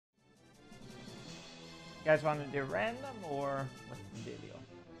You guys want to do random or what's the deal?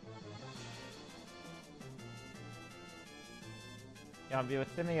 You want to be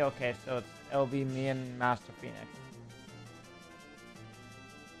with Timmy? Okay, so it'll be me and Master Phoenix.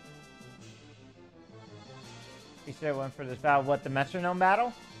 You should have went for this battle. What, the metronome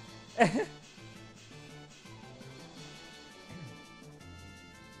battle?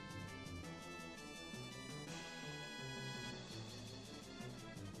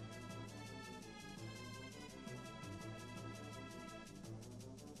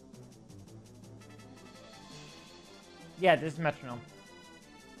 Yeah, this is metronome.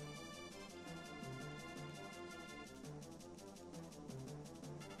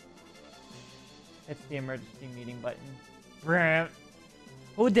 It's the emergency meeting button. Bram.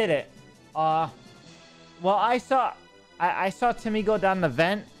 Who did it? Well, I saw Timmy go down the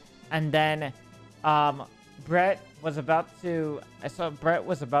vent, and then, Brett was about to. I saw Brett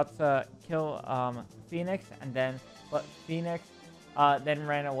was about to kill Phoenix, and then but Phoenix then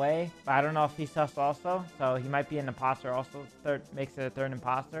ran away. But I don't know if he's sus also, so he might be an imposter also. Makes it a third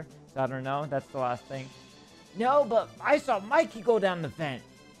imposter. So I don't know. That's the last thing. No, but I saw Mikey go down the vent.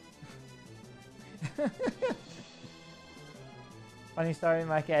 Funny story,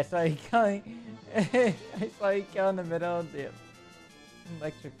 Mikey. I saw you killing. I saw you kill in the middle of the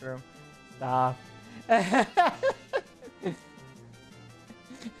electric room. Stop.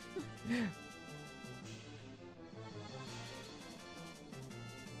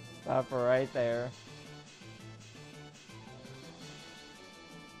 Stop right there.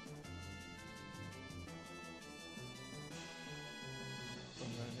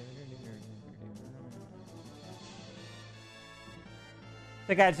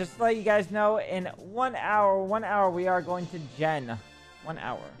 So guys, just to let you guys know, in 1 hour, we are going to Gen. 1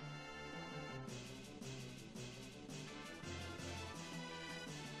 hour.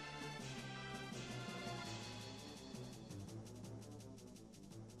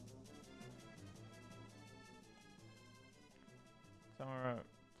 So I'm gonna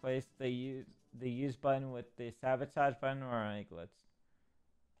replace the use button with the sabotage button, or like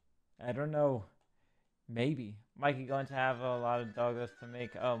I don't know. Maybe. Mikey going to have a lot of doggos to make.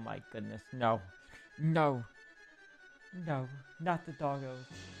 Oh my goodness. No. No. No. Not the doggos.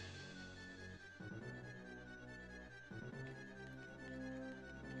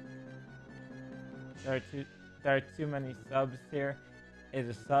 There are too many subs here. It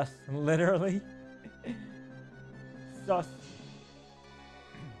is sus. Literally. Sus.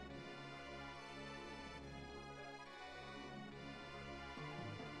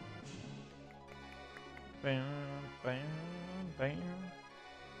 Bam, bam, bam.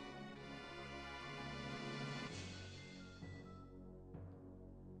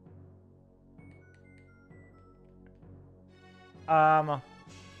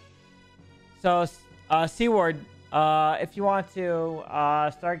 So, C-Word, if you want to,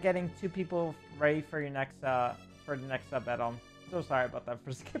 start getting 2 people ready for your next, for the next sub battle. So sorry about that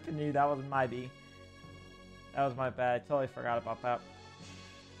for skipping you. That was my B. That was my bad. I totally forgot about that.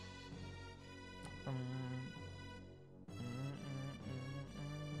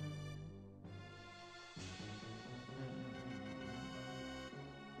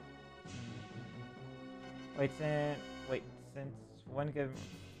 Wait, since when could...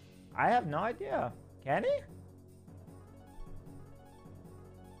 I have no idea. Can he?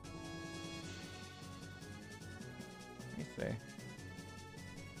 Let me see.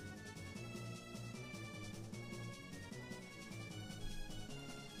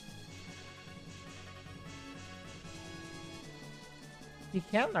 He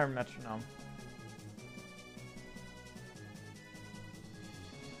can learn metronome.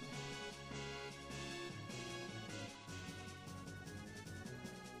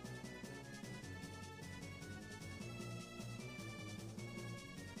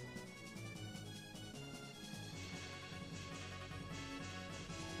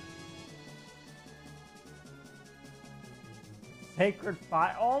 Sacred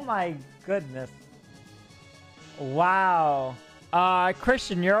Fire. Oh my goodness. Wow.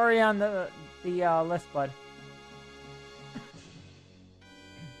 Christian, you're already on the list, bud.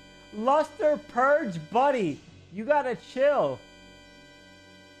 Luster Purge, buddy. You gotta chill.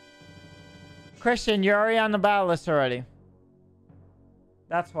 Christian, you're already on the battle list already.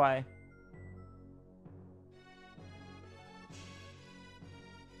 That's why.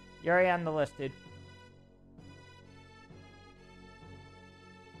 You're already on the list, dude.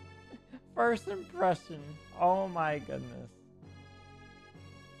 First impression. Oh my goodness.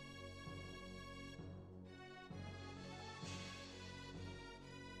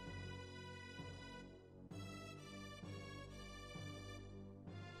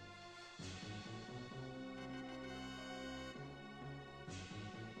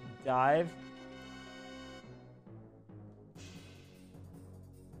 dive.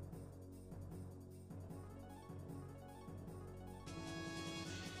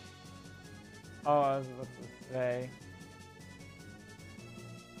 Oh, I was about to say.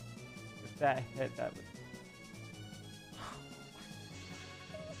 If that hit, that would...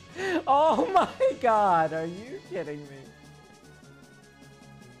 Oh my god, are you kidding me?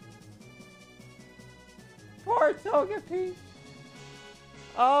 Poor Togepi!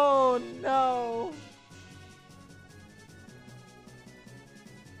 Oh no!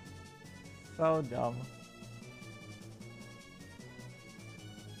 So dumb.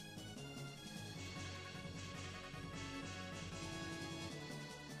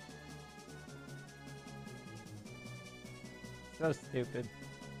 So stupid.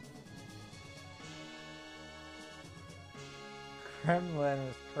 Gremlin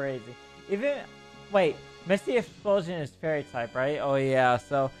is crazy. Even... Wait, Misty Explosion is fairy type, right? Oh yeah,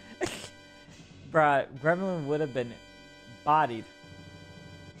 so... Bruh, Gremlin would have been bodied.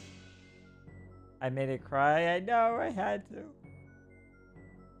 I made it cry. I know, I had to.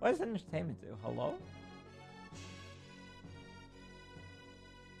 What does entertainment do? Hello?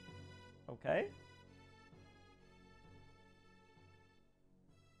 Okay.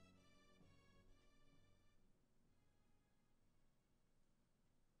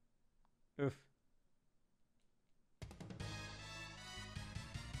 Oof.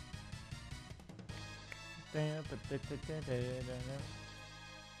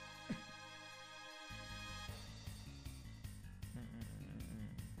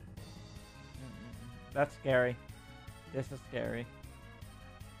 That's scary. This is scary.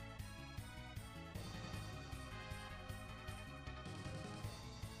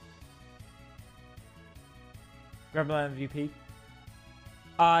 Gremlin MVP.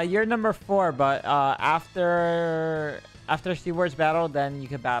 You're number 4, but after Seaward's battle, then you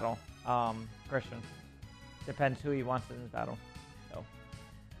can battle Christian. Depends who he wants in his battle. So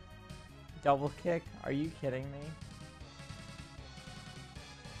double kick? Are you kidding me?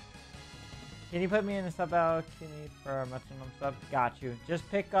 Can you put me in a sub battle? Can you for a metronome sub? Got you. Just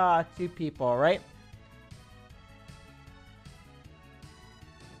pick 2 people, right?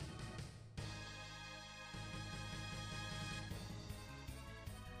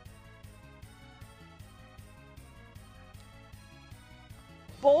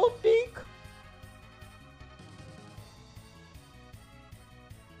 Bullbeak?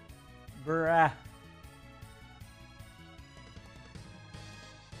 Bruh.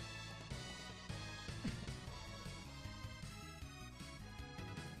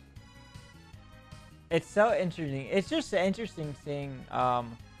 It's so interesting. It's just interesting seeing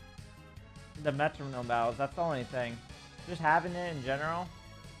the metronome battles. That's the only thing. Just having it in general.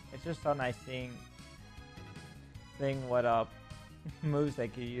 It's just so nice seeing what moves they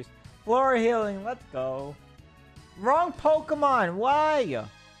could use. Floor healing, let's go. Wrong Pokemon, why?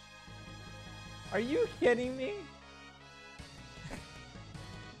 Are you kidding me?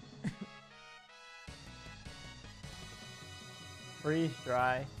 Freeze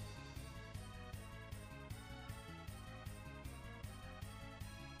dry.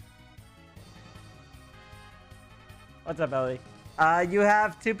 What's up, Ellie? You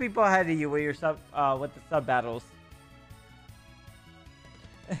have 2 people ahead of you with your with the sub battles.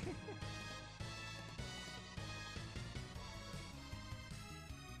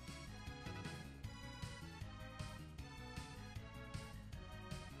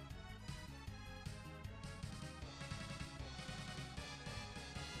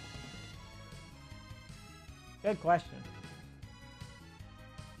 Good question.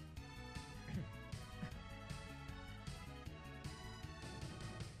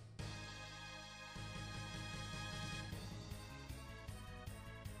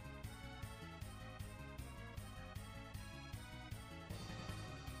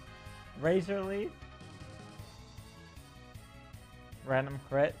 Razor Leaf. Random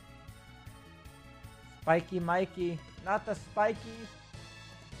crit. Spiky Mikey. Not the Spikies.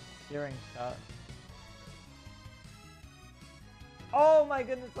 Hearing shot. Oh my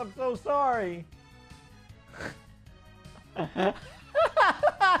goodness, I'm so sorry.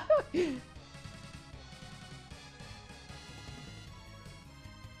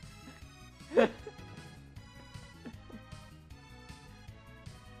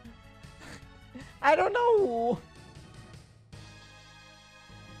 I don't know.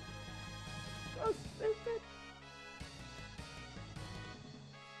 So stupid.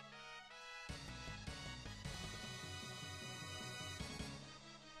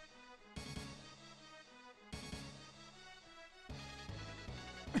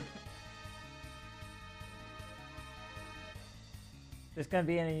 It's gonna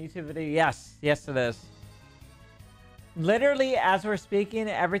be in a YouTube video. Yes, yes it is. Literally, as we're speaking,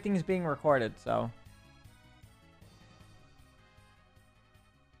 everything's being recorded, so.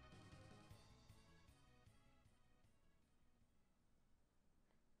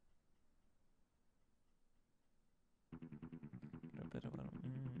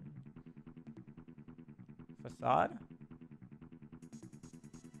 Facade?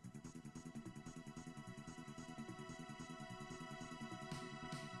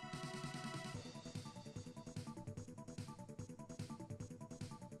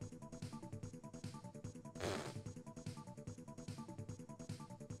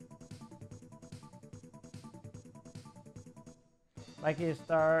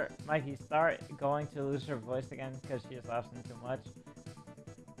 Mikey, start going to lose her voice again because she is laughing too much.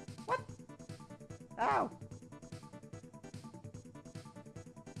 What? Ow!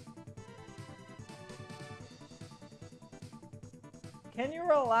 Can you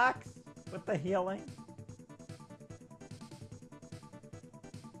relax with the healing?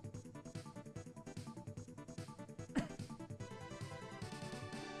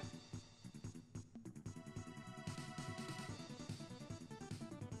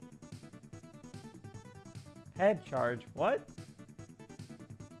 Head charge. What?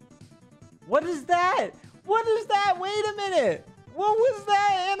 What is that? What is that? Wait a minute. What was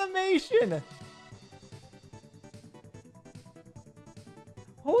that animation?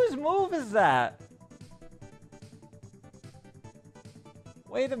 Whose move is that?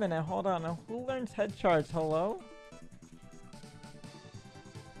 Wait a minute. Hold on. Who learns head charge? Hello?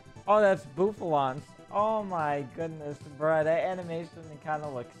 Oh, that's Bouffalon's. Oh my goodness, bro. That animation kind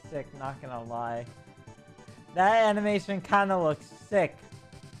of looks sick, not gonna lie. That animation kind of looks sick.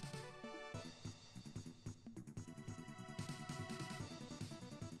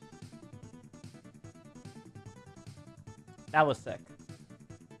 That was sick.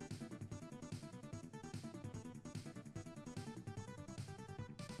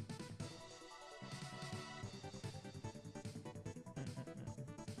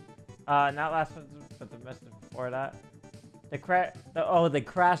 Not last one, but the message before that. The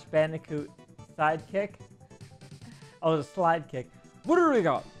Crash Bandicoot sidekick. Oh, the slide kick. What do we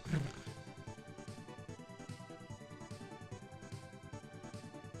got?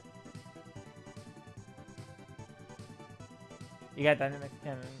 You got Dynamic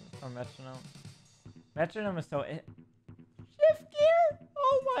Cannon from Metronome. Metronome is so... Shift gear?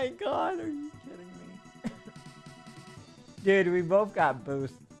 Oh my god, are you kidding me? Dude, we both got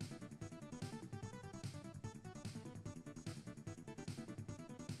boost.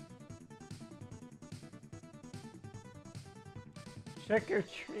 Trick or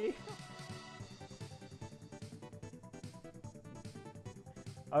treat?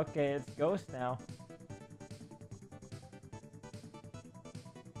 Okay, it's Ghost now.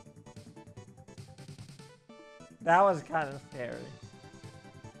 That was kind of scary.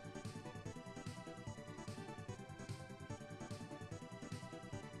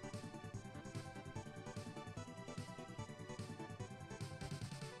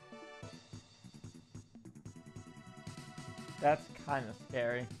 That's kind of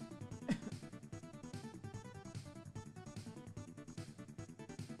scary.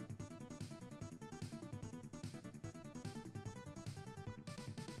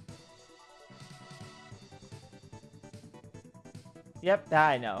 Yep, that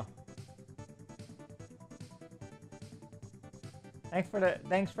I know. Thanks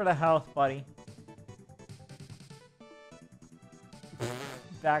for the health, buddy.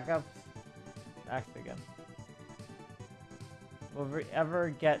 Backups. Max again. Will we ever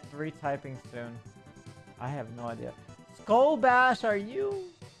get 3 typing soon? I have no idea. Skull Bash, are you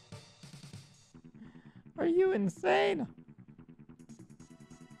insane?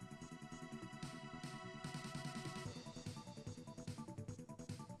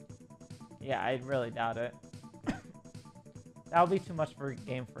 Yeah, I really doubt it. That would be too much for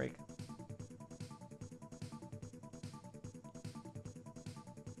Game Freak.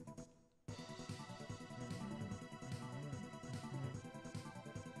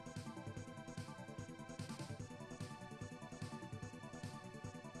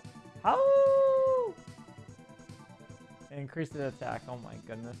 How? Increase the attack. Oh my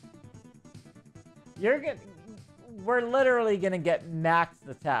goodness. We're literally gonna get maxed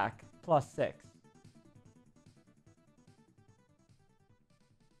attack +6.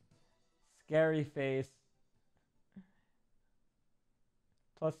 Scary face.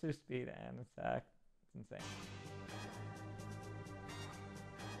 +2 speed and attack. It's insane.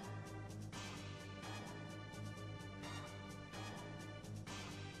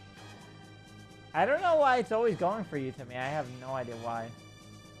 I don't know why it's always going for you to me. I have no idea why.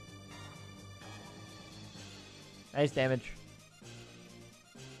 Nice damage.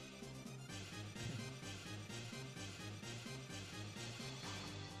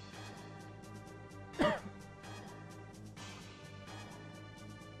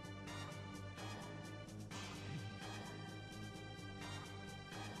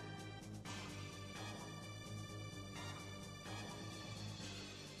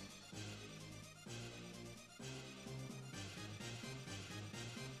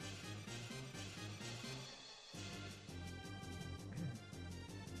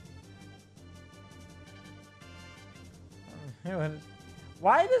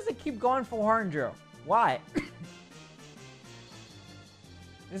 Why does it keep going for Horndrill? Why?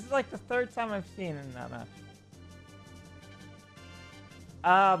 This is like the third time I've seen in that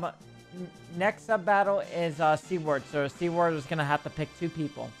match. Next sub battle is Seaward, so Seaward is gonna have to pick 2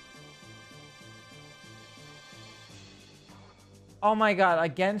 people. Oh my god,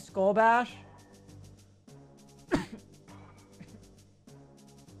 again Skull Bash?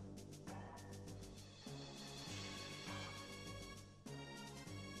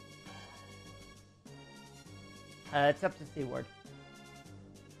 It's up to Seaward.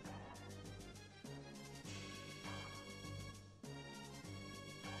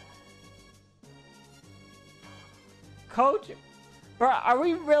 Coach, bro, are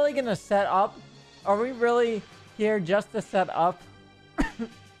we really gonna set up? Are we really here just to set up?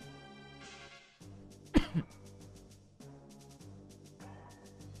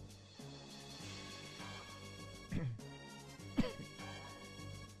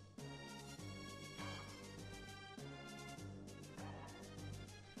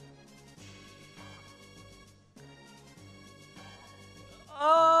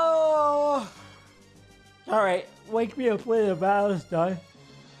 Oh! Alright, wake me up when the battle's done.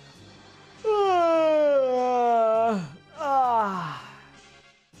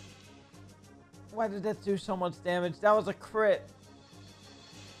 Why did that do so much damage? That was a crit.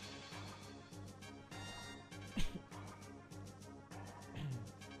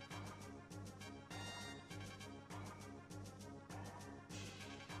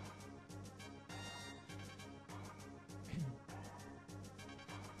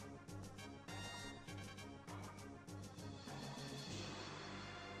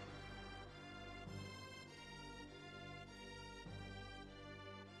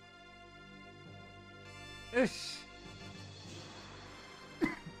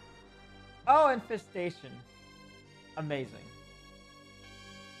 Oh, Infestation. Amazing.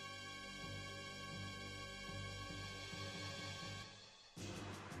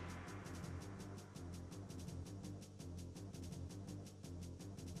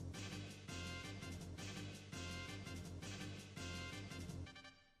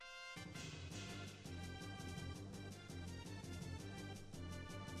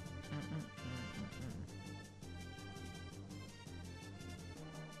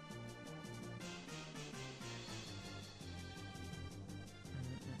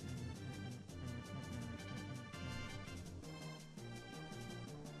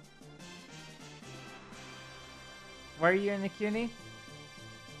 Where are you in the CUNY?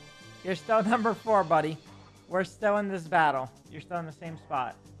 You're still number 4, buddy. We're still in this battle. You're still in the same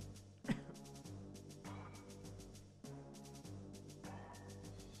spot.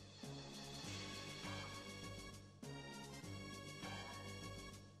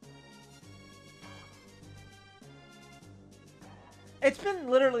 It's been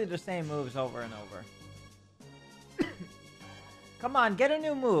literally the same moves over and over. Come on, get a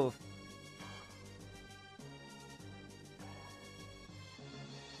new move.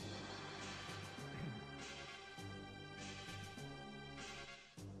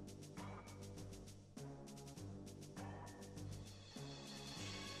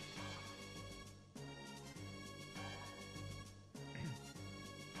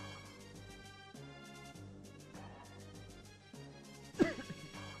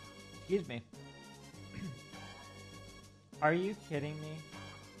 Excuse me. Are you kidding me?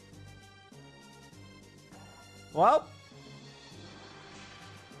 Well.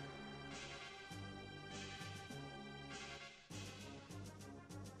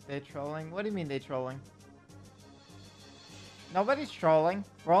 They trolling? What do you mean they trolling? Nobody's trolling.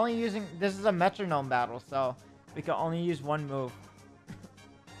 We're only using... This is a metronome battle, so we can only use one move.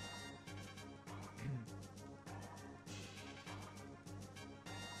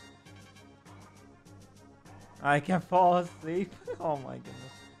 I can fall asleep. Oh my goodness.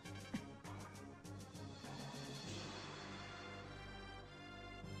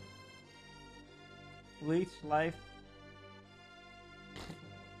 Leech life.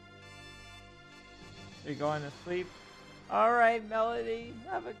 You're going to sleep? Alright, Melody.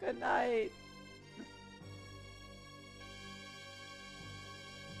 Have a good night.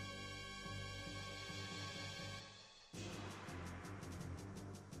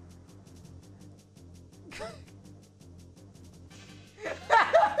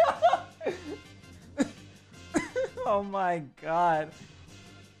 Oh my god.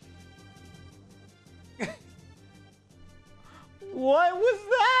 What was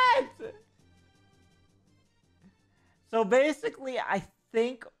that? So basically, I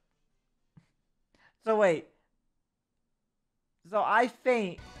think... So wait. So I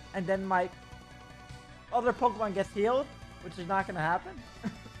faint, and then my other Pokemon gets healed, which is not gonna happen.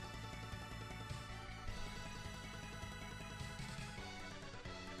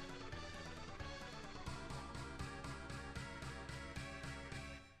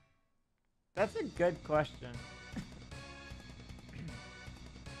 That's a good question.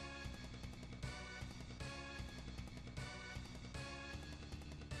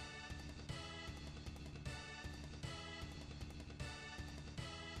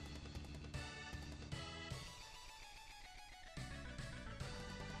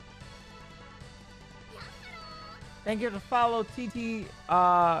 Thank you to follow TT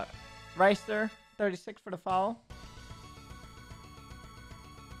Reister 36 for the follow.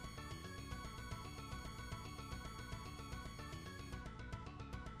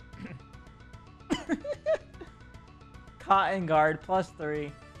 Cotton guard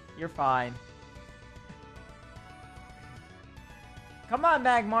 +3. You're fine. Come on,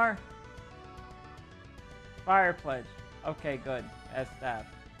 Magmar. Fire pledge. Okay, good. As staff.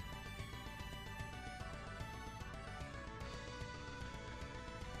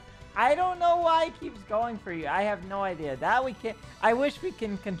 I don't know why it keeps going for you. I have no idea. That we can. I wish we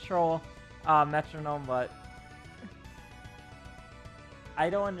can control metronome, but I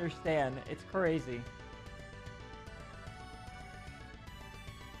don't understand. It's crazy.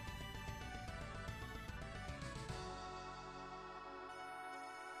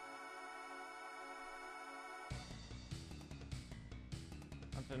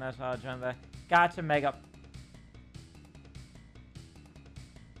 International agenda. Gotcha, Mega.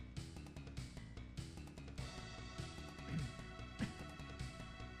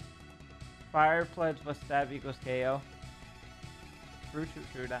 Fire pledge plus stab equals KO. True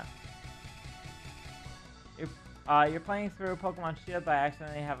that. You're playing through Pokemon Shield by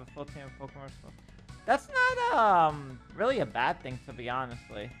accidentally have a full team of Pokemon. That's not really a bad thing, to be honest.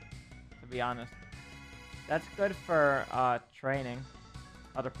 That's good for training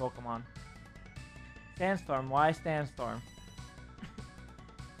other Pokemon. Sandstorm, why Sandstorm?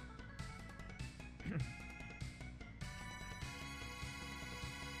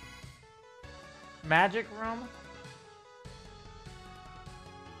 Magic Room?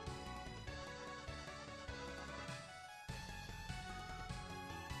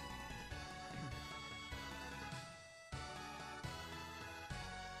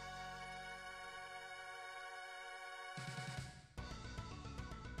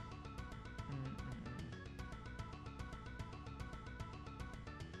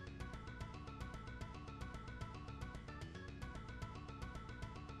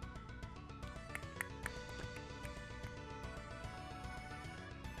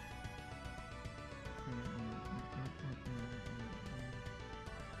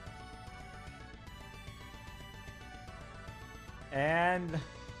 And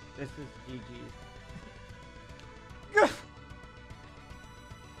this is GG's.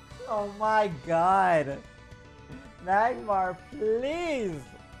 Oh my god. Magmar, please.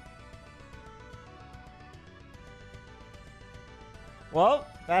 Well,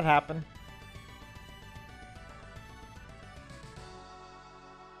 that happened.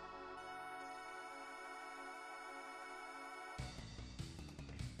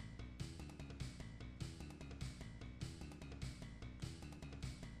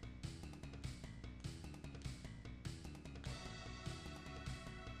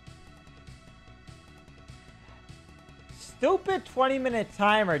 Stupid 20-minute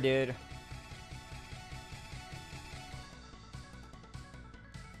timer, dude.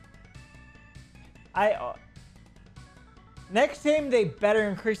 Next time they better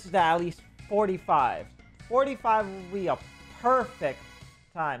increase it to at least 45. 45 will be a perfect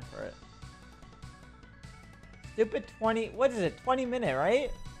time for it. Stupid 20, what is it? 20 minute, right?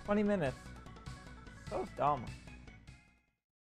 20 minutes. So dumb.